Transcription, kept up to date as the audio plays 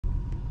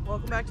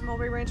Welcome back to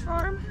Mulberry Ranch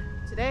Farm.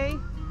 Today,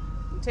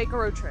 we take a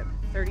road trip,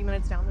 30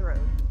 minutes down the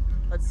road.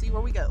 Let's see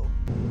where we go.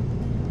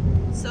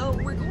 So,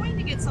 we're going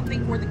to get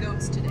something for the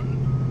goats today.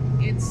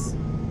 It's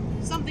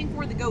something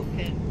for the goat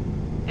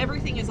pen.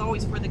 Everything is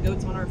always for the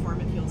goats on our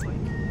farm, it feels like.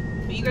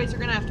 But you guys are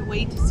gonna have to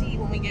wait to see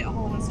when we get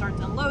home and start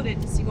to unload it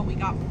to see what we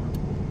got for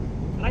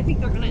them. But I think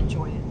they're gonna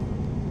enjoy it.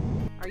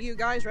 Are you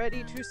guys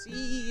ready to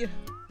see?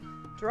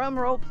 Drum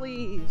roll,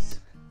 please.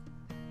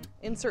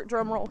 Insert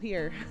drum roll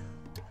here.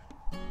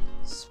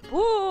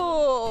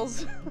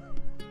 Spools!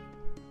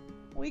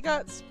 We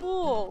got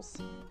spools.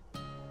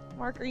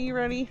 Mark, are you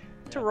ready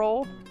to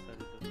roll?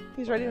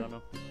 He's ready.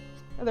 Oh,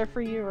 they're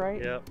for you,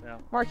 right? Yep, yeah.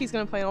 Marky's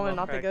gonna play on it,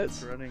 not the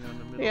goats. Running on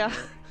the middle. Yeah.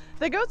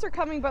 The goats are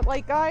coming, but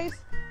like, guys,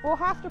 we'll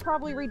have to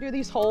probably redo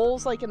these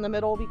holes like in the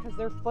middle because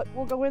their foot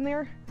will go in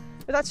there.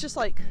 But that's just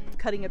like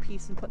cutting a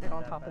piece and putting it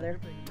on top of there.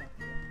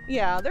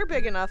 Yeah, they're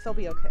big enough. They'll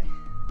be okay.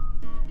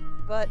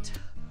 But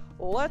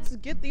let's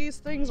get these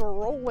things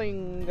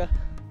rolling.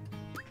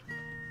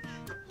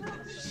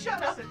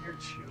 Shut up. You're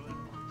chewing.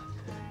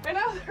 I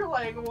know, they're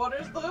like, what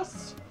is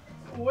this?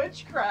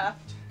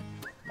 Witchcraft.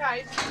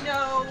 Guys,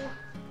 no.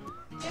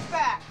 Get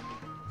back.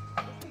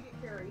 Let's take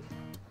it, Carrie.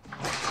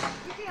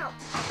 Get down.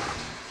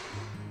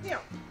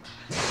 Down.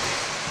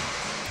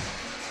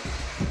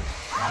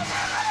 Oh,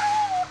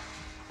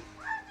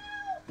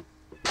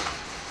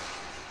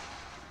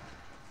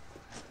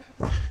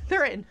 no!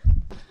 They're in.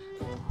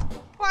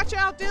 Watch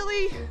out,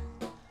 Dilly.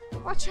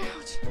 Watch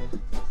out.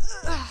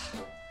 Ugh.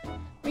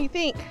 What do you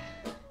think?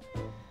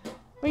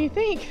 What do you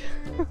think?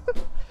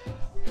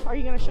 Are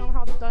you gonna show them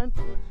how it's done?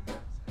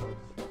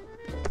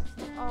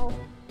 Oh.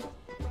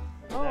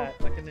 Oh.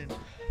 That, like a ninja.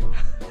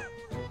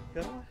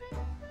 Go.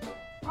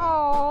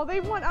 Oh, they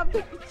went up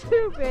there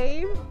too,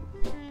 babe.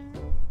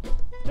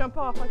 Jump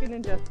off like a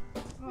ninja.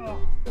 Oh.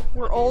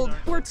 We're old.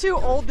 We're too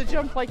old to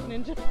jump like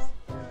ninjas.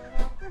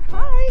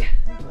 Hi.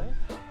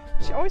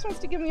 She always wants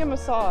to give me a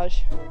massage.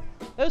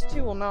 Those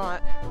two will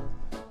not.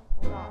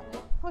 Will not.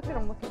 Look at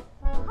them looking.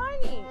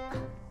 Honey.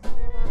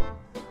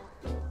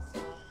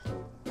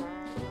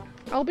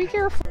 Oh, be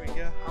careful. There we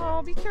go.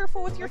 Oh, be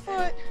careful with your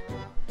foot.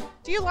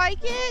 Do you like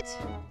it?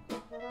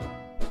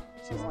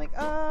 She's like,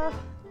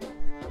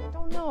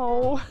 don't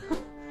know.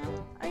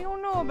 I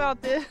don't know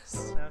about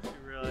this. Now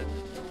she realizes.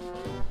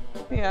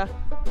 Yeah.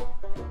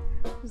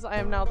 Because I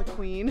am now the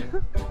queen.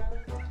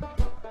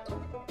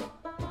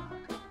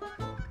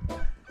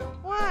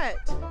 What?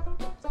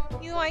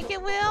 You like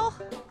it, Will?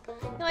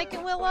 You like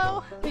it,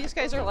 Willow? These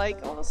guys are like,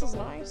 oh, this is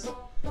nice.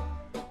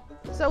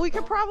 So we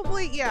could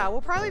probably, yeah,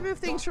 we'll probably move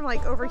things from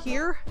like over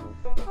here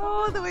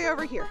all the way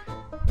over here.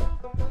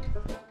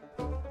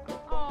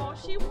 Oh,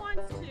 she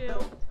wants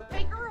to.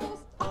 Hey,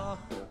 girls. Oh.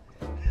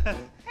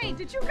 Hey,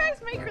 did you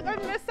guys make her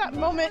miss that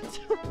moment?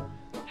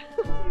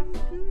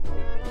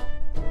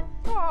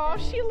 Oh,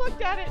 she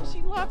looked at it and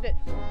she loved it.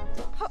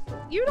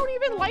 You don't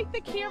even like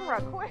the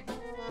camera. Quick.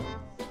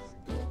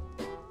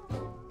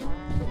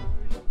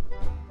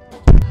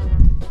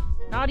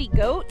 Naughty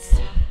goats.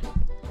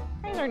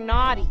 You guys are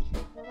naughty.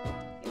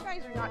 You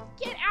guys are naughty.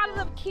 Get out of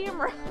the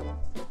camera.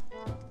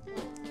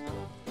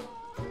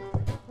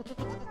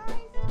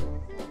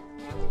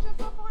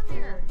 Jump up on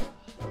there.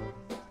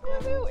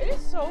 It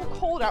is so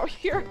cold out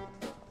here.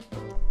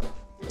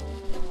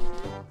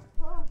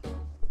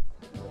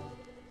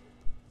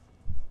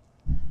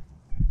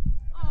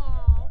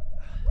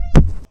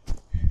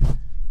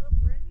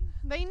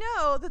 They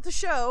know that the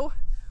show,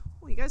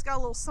 well, you guys got a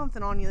little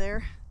something on you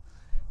there.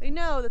 They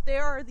know that they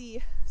are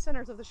the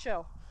centers of the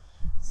show.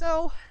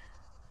 So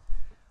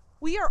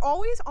we are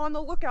always on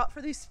the lookout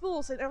for these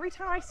spools, and every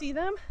time I see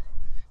them,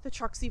 the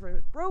truck's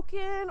either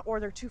broken or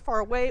they're too far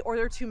away or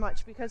they're too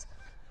much. Because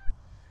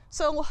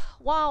so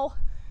while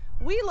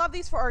we love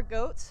these for our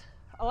goats,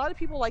 a lot of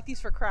people like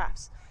these for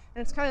crafts,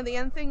 and it's kind of the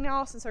end thing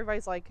now since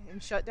everybody's like in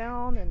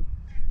shutdown and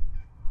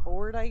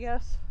bored, I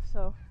guess.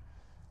 So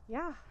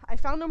yeah, I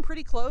found them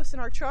pretty close in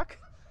our truck.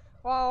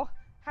 While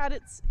had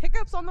its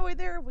hiccups on the way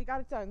there, we got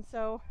it done.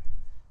 So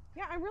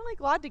yeah, I'm really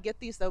glad to get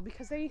these though,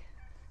 because they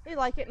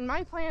like it. And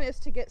my plan is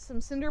to get some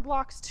cinder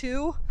blocks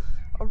too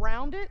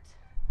around it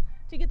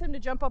to get them to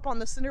jump up on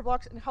the cinder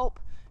blocks and help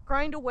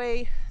grind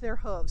away their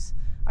hooves.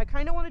 I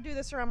kind of want to do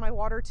this around my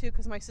water too,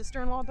 because my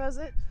sister-in-law does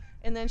it,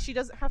 and then she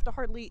doesn't have to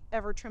hardly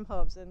ever trim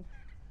hooves. And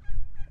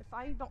if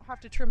I don't have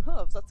to trim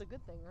hooves, that's a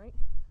good thing, right?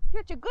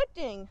 It's a good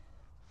thing.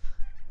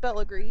 Belle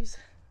agrees.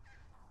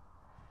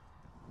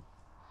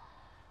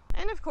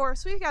 And of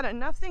course, we've got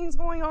enough things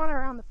going on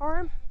around the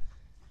farm.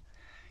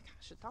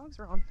 Gosh, the dogs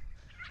are on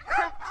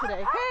crap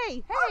today.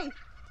 Hey,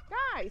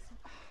 guys.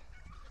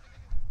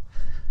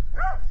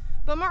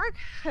 But Mark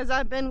has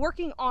been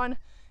working on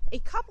a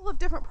couple of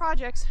different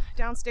projects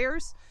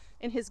downstairs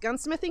in his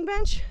gunsmithing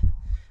bench.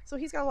 So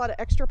he's got a lot of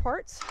extra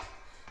parts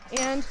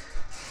and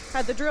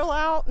had the drill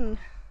out, and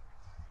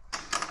you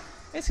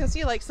guys can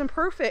see like some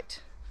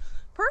perfect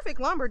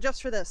lumber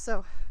just for this.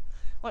 So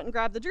went and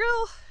grabbed the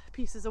drill,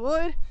 pieces of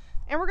wood,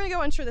 and we're gonna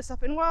go insure this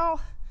up. And while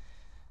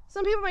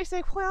some people may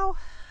say, well,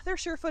 they're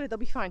sure-footed, they'll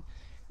be fine.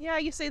 Yeah,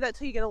 you say that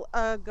till you get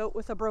a goat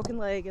with a broken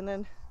leg and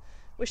then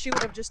wish you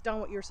would have just done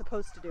what you're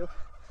supposed to do.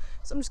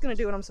 So I'm just gonna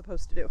do what I'm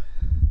supposed to do.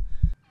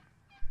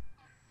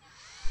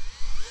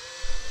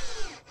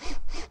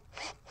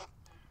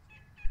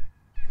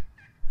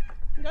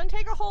 It doesn't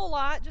take a whole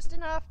lot, just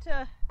enough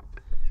to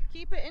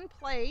keep it in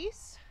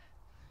place.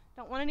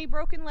 Don't want any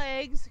broken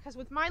legs, because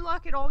with my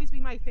luck, it'd always be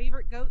my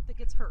favorite goat that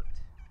gets hurt.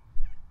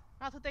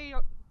 Not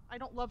that I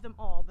don't love them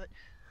all, but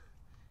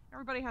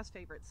everybody has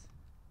favorites.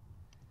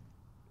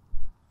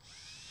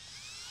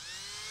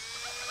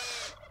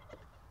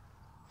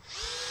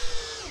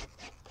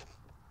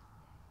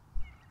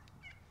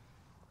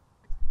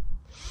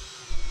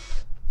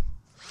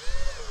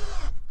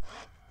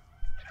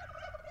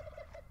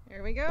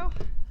 There we go.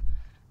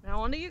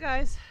 Now on to you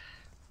guys.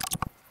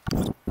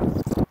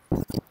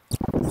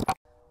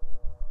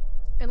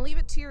 And leave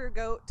it to your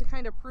goat to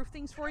kind of proof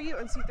things for you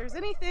and see if there's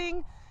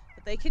anything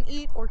that they can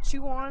eat or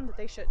chew on that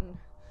they shouldn't.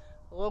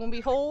 Lo and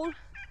behold,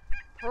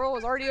 Pearl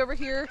is already over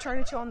here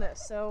trying to chew on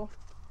this. So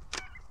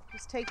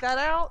just take that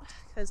out,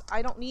 because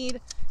I don't need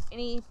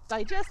any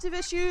digestive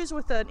issues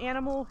with an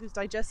animal whose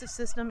digestive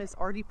system is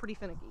already pretty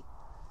finicky.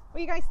 What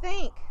do you guys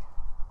think?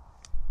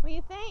 What do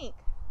you think?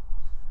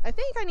 I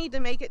think I need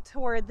to make it to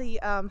where the,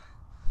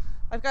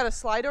 I've got a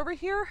slide over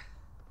here.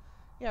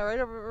 Yeah, right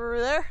over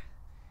there.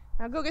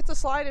 Now go get the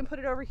slide and put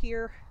it over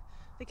here.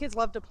 The kids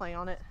love to play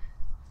on it.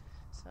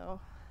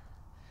 So,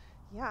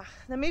 yeah.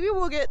 Then maybe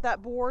we'll get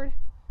that board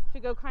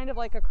to go kind of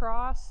like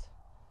across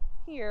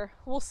here.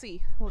 We'll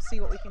see. We'll see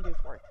what we can do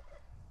for it.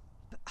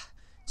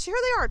 So here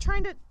they are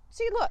trying to,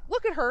 see,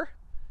 look at her.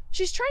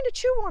 She's trying to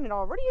chew on it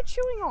all. What are you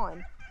chewing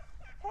on?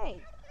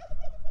 Hey,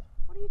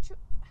 what are you chewing?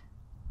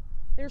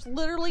 There's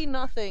literally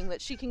nothing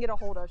that she can get a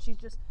hold of. She's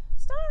just,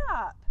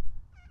 stop.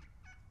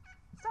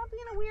 Stop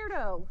being a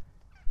weirdo.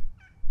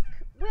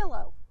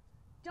 Willow,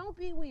 don't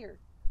be weird.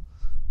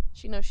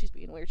 She knows she's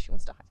being weird. She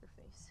wants to hide her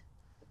face.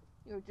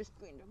 You're just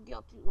being a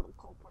guilty little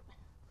culprit.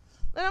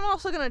 Then I'm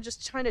also gonna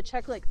just try to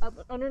check like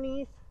up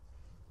underneath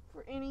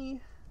for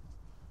any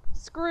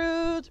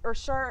screws or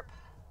sharp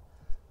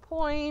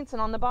points,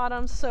 and on the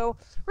bottom. So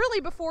really,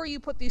 before you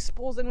put these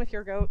spools in with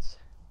your goats,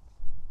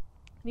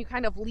 and you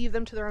kind of leave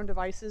them to their own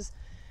devices,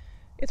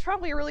 it's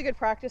probably a really good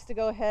practice to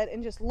go ahead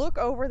and just look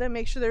over them,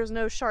 make sure there's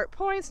no sharp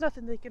points,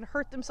 nothing they can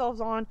hurt themselves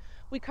on.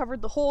 We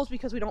covered the holes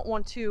because we don't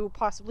want to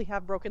possibly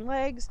have broken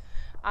legs.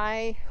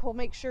 I will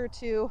make sure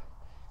to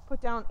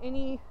put down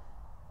any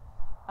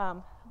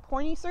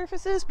pointy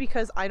surfaces,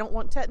 because I don't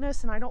want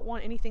tetanus and I don't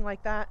want anything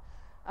like that.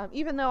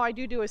 Even though I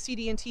do a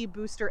CD&T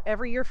booster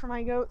every year for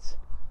my goats,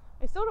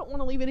 I still don't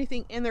want to leave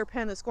anything in their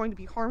pen that's going to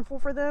be harmful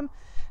for them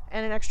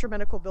and an extra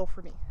medical bill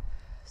for me.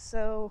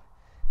 So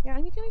yeah,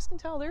 and you guys can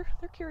tell they're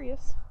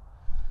curious.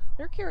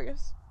 They're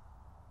curious.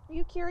 Are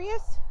you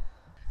curious?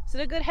 Is it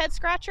a good head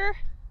scratcher?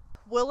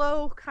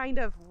 Willow kind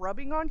of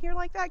rubbing on here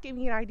like that gave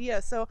me an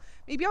idea. So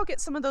maybe I'll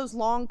get some of those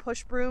long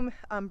push broom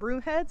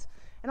heads,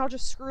 and I'll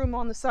just screw them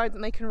on the sides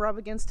and they can rub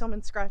against them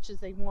and scratch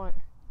as they want.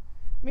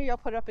 Maybe I'll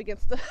put it up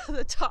against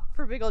the top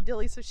for big old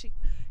Dilly so she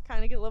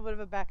kind of get a little bit of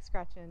a back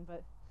scratch in.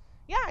 But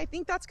yeah, I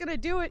think that's gonna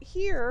do it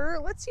here.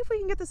 Let's see if we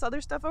can get this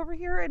other stuff over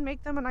here and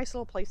make them a nice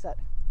little play set.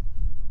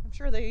 I'm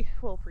sure they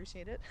will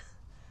appreciate it.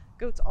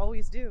 Goats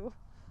always do.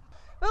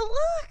 But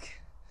look!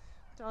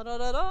 Da da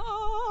da da!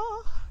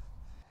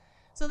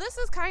 So this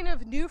is kind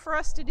of new for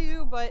us to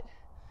do, but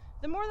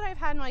the more that I've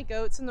had my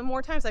goats and the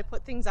more times I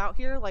put things out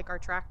here, like our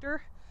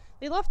tractor,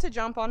 they love to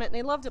jump on it and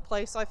they love to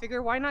play, so I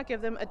figure why not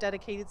give them a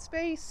dedicated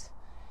space.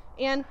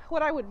 And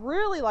what I would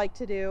really like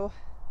to do,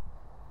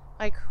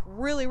 like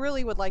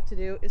really would like to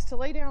do, is to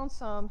lay down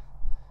some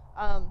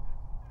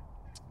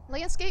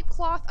landscape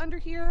cloth under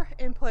here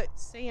and put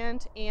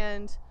sand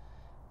and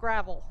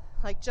gravel,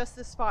 like just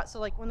this spot, so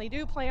like when they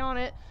do play on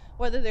it,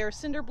 whether they're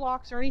cinder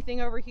blocks or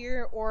anything over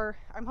here, or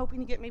I'm hoping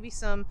to get maybe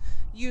some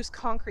used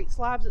concrete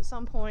slabs at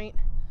some point,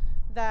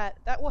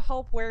 that will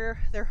help wear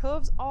their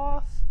hooves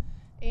off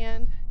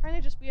and kind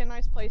of just be a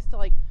nice place to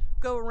like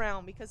go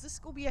around, because this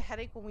will be a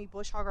headache when we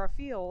bush hog our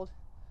field.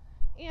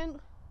 And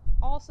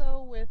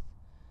also with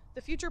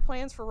the future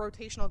plans for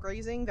rotational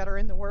grazing that are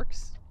in the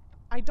works,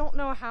 I don't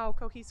know how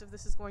cohesive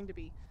this is going to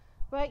be.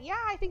 But yeah,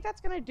 I think that's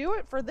going to do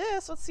it for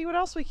this. Let's see what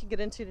else we can get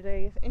into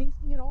today, if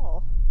anything at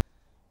all.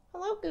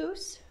 Hello,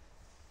 Goose.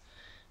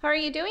 How are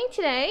you doing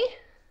today?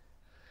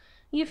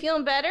 You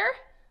feeling better?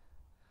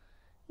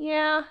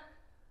 Yeah.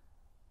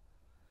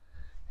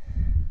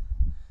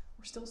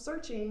 We're still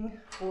searching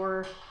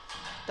for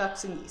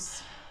ducks and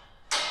geese.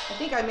 I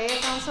think I may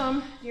have found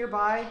some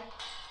nearby.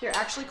 They're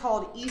actually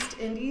called East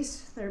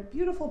Indies. They're a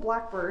beautiful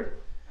blackbird.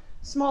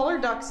 Smaller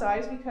duck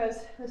size, because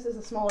this is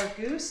a smaller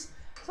goose.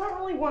 So I don't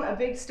really want a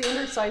big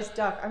standard sized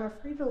duck. I'm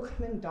afraid it'll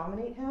come in and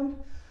dominate him.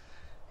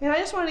 And I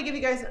just wanted to give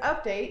you guys an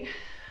update.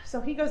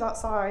 So he goes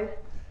outside.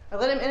 I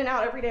let him in and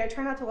out every day. I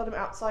try not to let him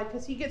outside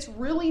because he gets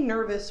really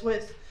nervous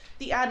with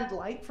the added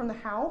light from the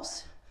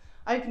house.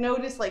 I've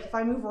noticed, like, if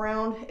I move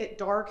around at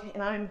dark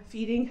and I'm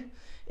feeding,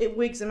 it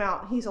wigs him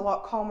out. He's a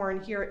lot calmer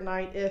in here at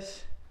night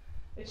if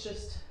it's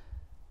just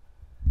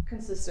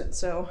consistent.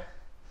 So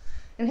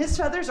And his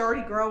feathers are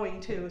already growing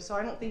too, so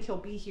I don't think he'll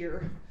be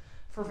here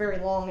for very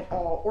long at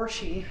all, or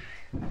she.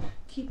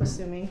 Keep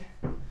assuming.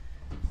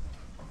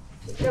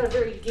 He's got a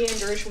very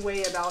ganderish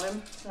way about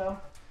him, so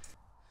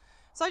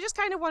I just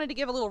kind of wanted to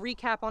give a little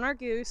recap on our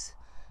goose.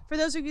 For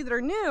those of you that are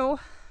new,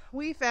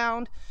 we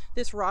found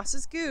this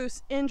Ross's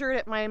goose injured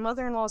at my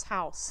mother-in-law's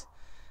house.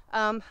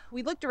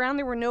 We looked around,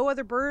 there were no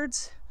other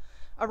birds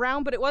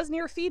around, but it was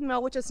near a feed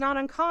mill, which is not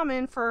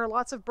uncommon for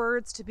lots of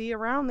birds to be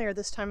around there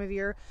this time of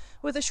year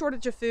with a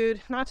shortage of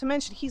food, not to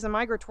mention he's a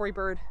migratory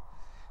bird.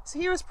 So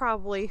he was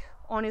probably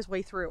on his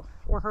way through,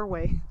 or her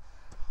way,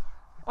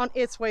 on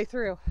its way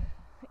through.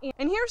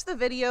 And here's the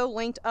video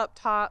linked up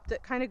top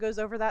that kind of goes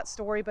over that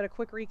story, but a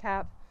quick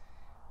recap.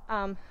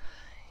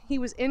 He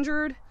was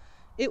injured,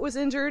 it was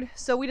injured,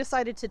 so we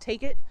decided to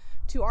take it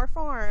to our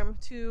farm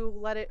to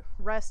let it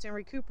rest and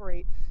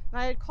recuperate. And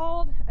I had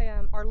called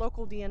our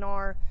local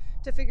DNR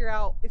to figure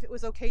out if it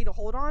was okay to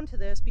hold on to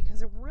this, because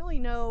there were really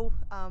no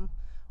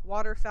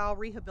waterfowl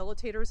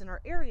rehabilitators in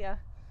our area.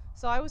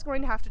 So I was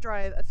going to have to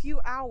drive a few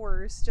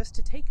hours just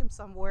to take him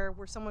somewhere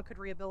where someone could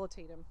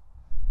rehabilitate him.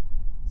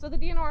 So the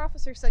DNR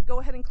officer said, go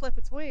ahead and clip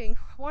its wing,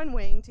 one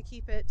wing, to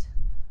keep it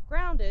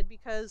grounded,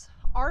 because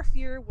our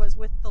fear was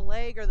with the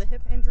leg or the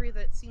hip injury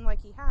that it seemed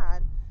like he had,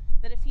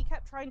 that if he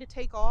kept trying to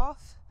take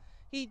off,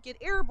 he'd get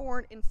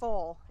airborne and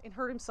fall and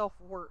hurt himself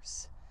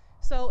worse.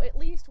 So at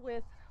least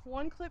with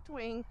one clipped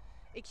wing,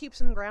 it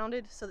keeps him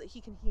grounded so that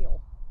he can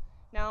heal.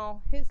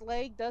 Now, his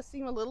leg does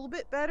seem a little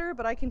bit better,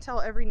 but I can tell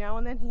every now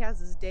and then he has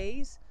his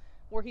days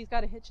where he's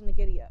got a hitch in the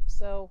giddy up.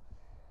 So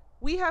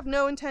we have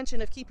no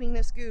intention of keeping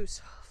this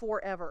goose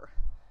forever.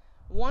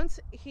 Once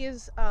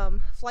his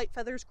flight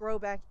feathers grow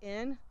back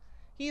in,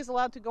 he is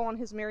allowed to go on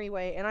his merry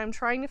way. And I'm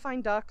trying to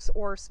find ducks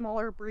or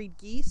smaller breed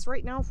geese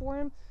right now for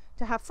him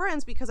to have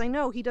friends, because I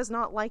know he does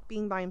not like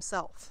being by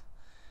himself.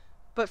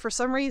 But for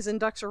some reason,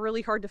 ducks are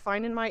really hard to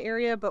find in my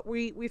area. But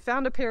we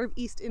found a pair of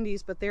East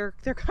Indies, but they're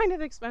kind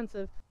of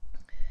expensive.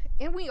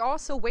 And we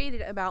also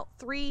waited about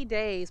 3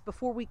 days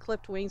before we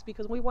clipped wings,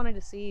 because we wanted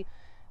to see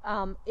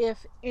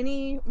if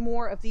any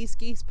more of these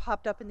geese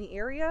popped up in the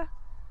area,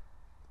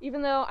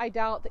 even though I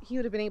doubt that he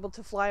would have been able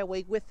to fly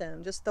away with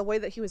them. Just the way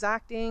that he was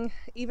acting,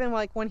 even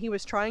like when he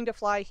was trying to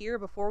fly here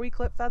before we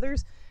clipped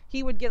feathers,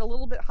 he would get a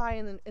little bit high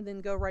and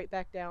then go right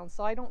back down.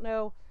 So I don't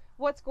know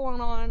what's going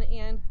on.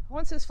 And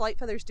once his flight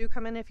feathers do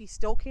come in, if he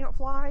still can't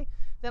fly,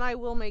 then I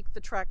will make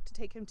the trek to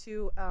take him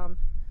to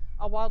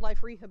a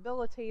wildlife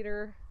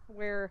rehabilitator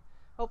where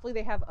hopefully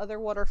they have other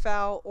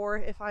waterfowl, or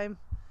if I'm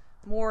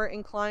more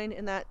inclined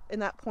in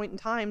that point in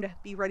time to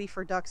be ready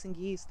for ducks and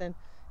geese, then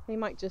they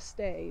might just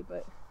stay.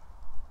 But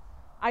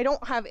I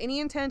don't have any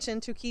intention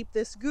to keep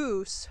this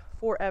goose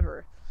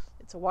forever.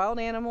 It's a wild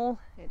animal.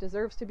 It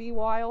deserves to be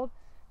wild.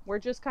 We're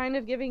just kind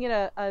of giving it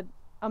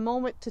a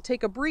moment to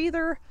take a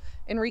breather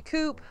and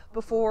recoup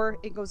before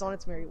it goes on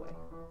its merry way.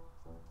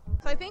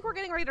 So I think we're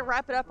getting ready to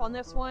wrap it up on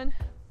this one.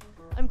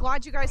 I'm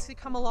glad you guys could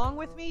come along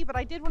with me, but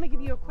I did want to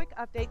give you a quick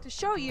update to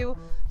show you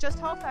just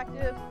how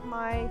effective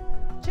my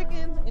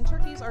chickens and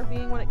turkeys are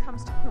being when it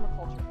comes to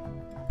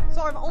permaculture.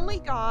 So I've only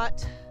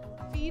got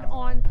feed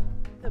on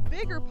the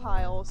bigger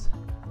piles,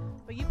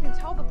 but you can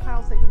tell the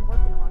piles they've been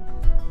working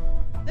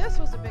on. This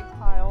was a big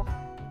pile,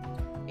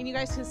 and you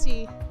guys can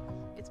see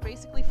it's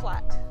basically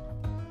flat.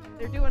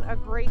 They're doing a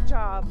great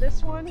job.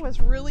 This one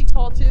was really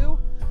tall too.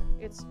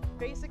 It's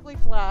basically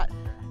flat,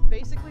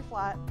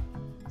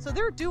 So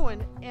they're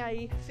doing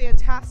a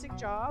fantastic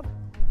job,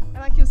 and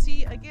I can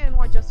see again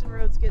why Justin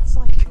Rhodes gets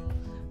like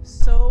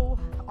so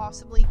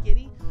awesomely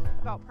giddy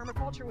about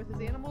permaculture with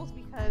his animals,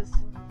 because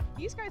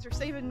these guys are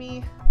saving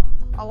me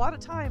a lot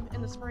of time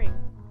in the spring.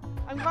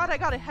 I'm glad I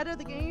got ahead of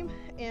the game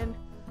and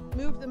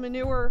moved the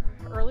manure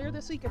earlier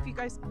this week. If you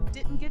guys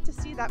didn't get to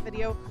see that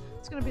video,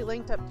 it's going to be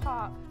linked up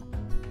top.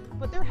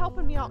 But they're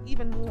helping me out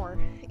even more,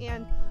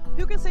 and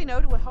who can say no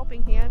to a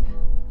helping hand?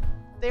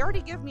 They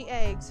already give me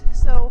eggs,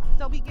 so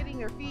they'll be getting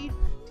their feed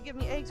to give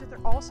me eggs, but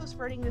they're also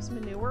spreading this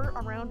manure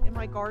around in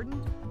my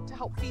garden to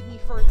help feed me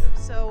further.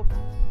 So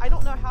I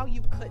don't know how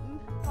you couldn't,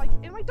 like,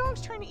 and my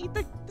dog's trying to eat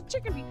the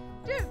chicken feed.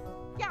 Dude,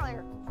 get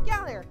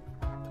out there.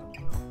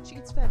 She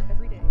gets fed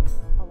every day,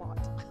 a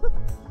lot.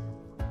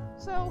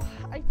 So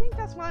I think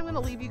that's what I'm going to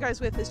leave you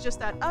guys with, is just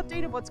that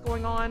update of what's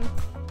going on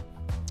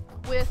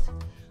with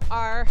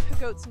our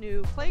goat's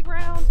new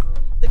playground,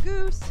 the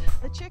goose,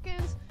 the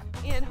chickens,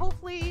 and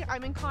hopefully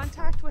I'm in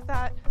contact with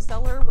that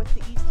seller with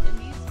the East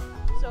Indies.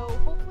 So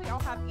hopefully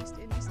I'll have East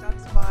Indies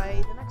ducks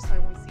by the next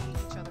time we see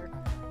each other.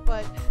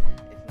 But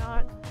if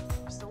not,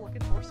 I'm still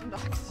looking for some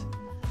ducks.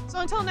 So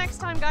until next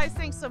time, guys,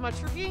 thanks so much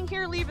for being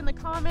here. Leave in the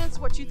comments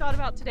what you thought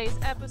about today's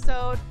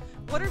episode.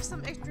 What are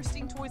some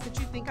interesting toys that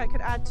you think I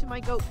could add to my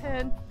goat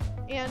pen?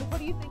 And what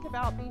do you think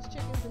about these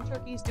chickens and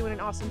turkeys doing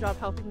an awesome job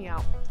helping me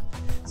out?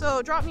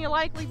 So drop me a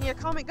like, leave me a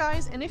comment,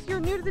 guys. And if you're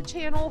new to the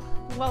channel,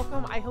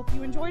 welcome. I hope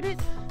you enjoyed it.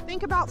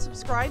 Think about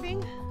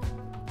subscribing.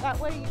 That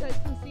way you guys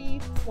can see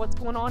what's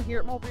going on here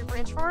at Mulberry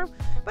Branch Farm.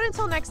 But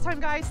until next time,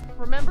 guys,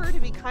 remember to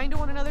be kind to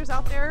one another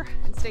out there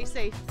and stay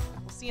safe.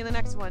 We'll see you in the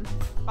next one.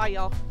 Bye,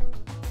 y'all.